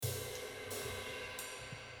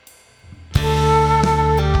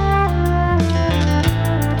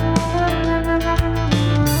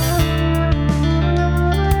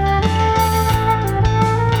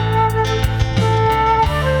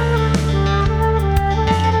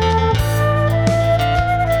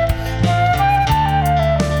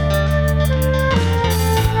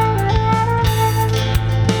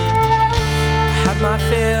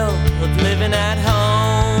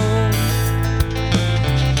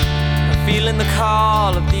feeling the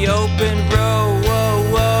call of the open road. Whoa,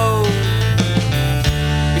 whoa.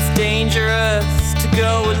 It's dangerous to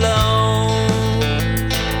go alone.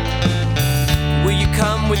 Will you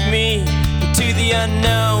come with me into the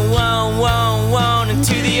unknown? Whoa, whoa, whoa,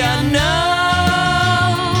 into the unknown.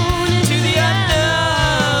 Into the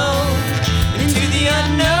unknown. Into the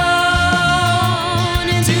unknown.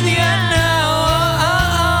 Into the unknown.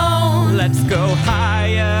 Let's go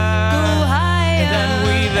higher. Than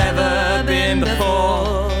we've ever been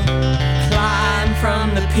before. Climb from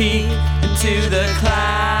the peak into the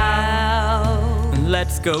cloud.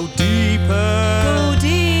 Let's go deeper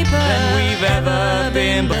than we've ever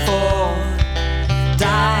been before.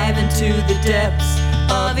 Dive into the depths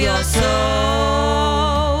of your soul.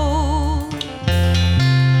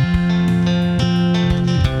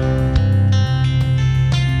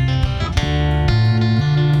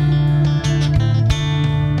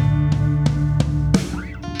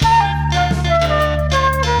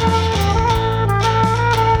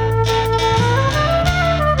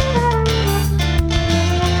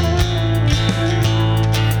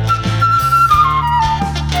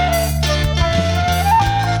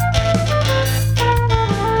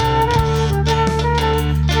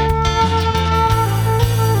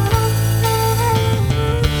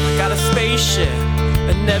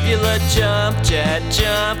 A nebula jump jet,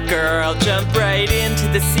 jump girl, jump right into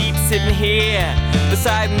the seat sitting here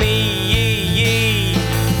beside me.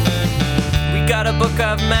 We got a book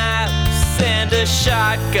of maps and a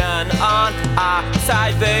shotgun on our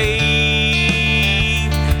side,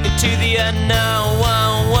 babe. Into the unknown,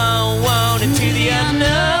 whoa, whoa, whoa, into the unknown.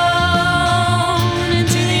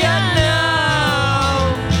 Into the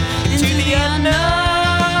unknown. Into the unknown.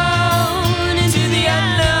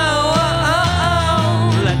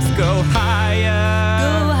 Go higher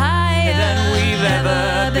than we've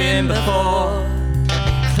ever been before.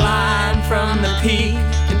 Climb from the peak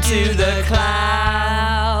into the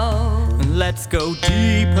cloud. Let's go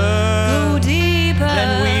deeper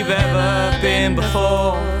than we've ever been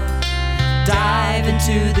before. Dive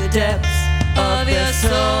into the depths of your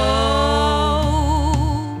soul.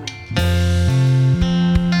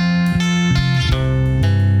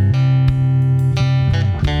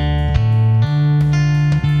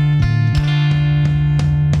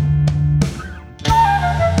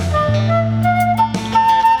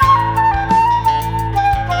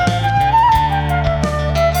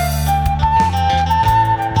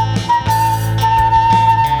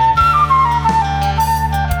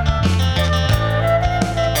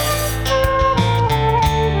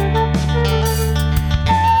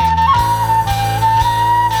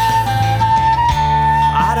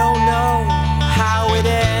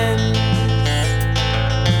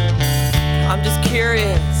 I'm just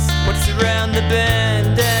curious what's around the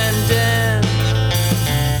bend and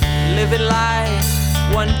living life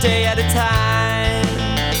one day at a time,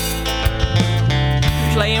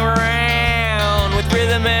 playing around with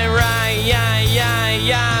rhythm and rhyme,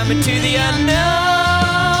 into the unknown,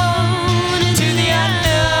 into the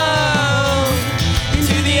unknown,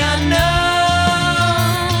 into the unknown,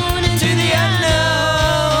 into the unknown,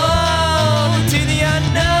 into the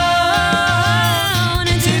unknown.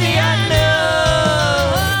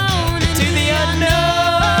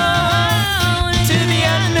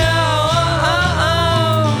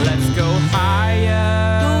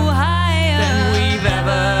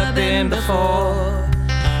 Before.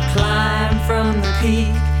 Climb from the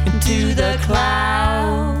peak into the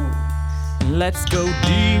clouds. Let's go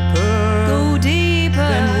deeper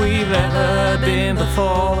than we've ever been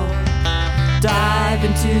before. Dive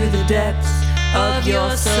into the depths of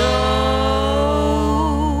your soul.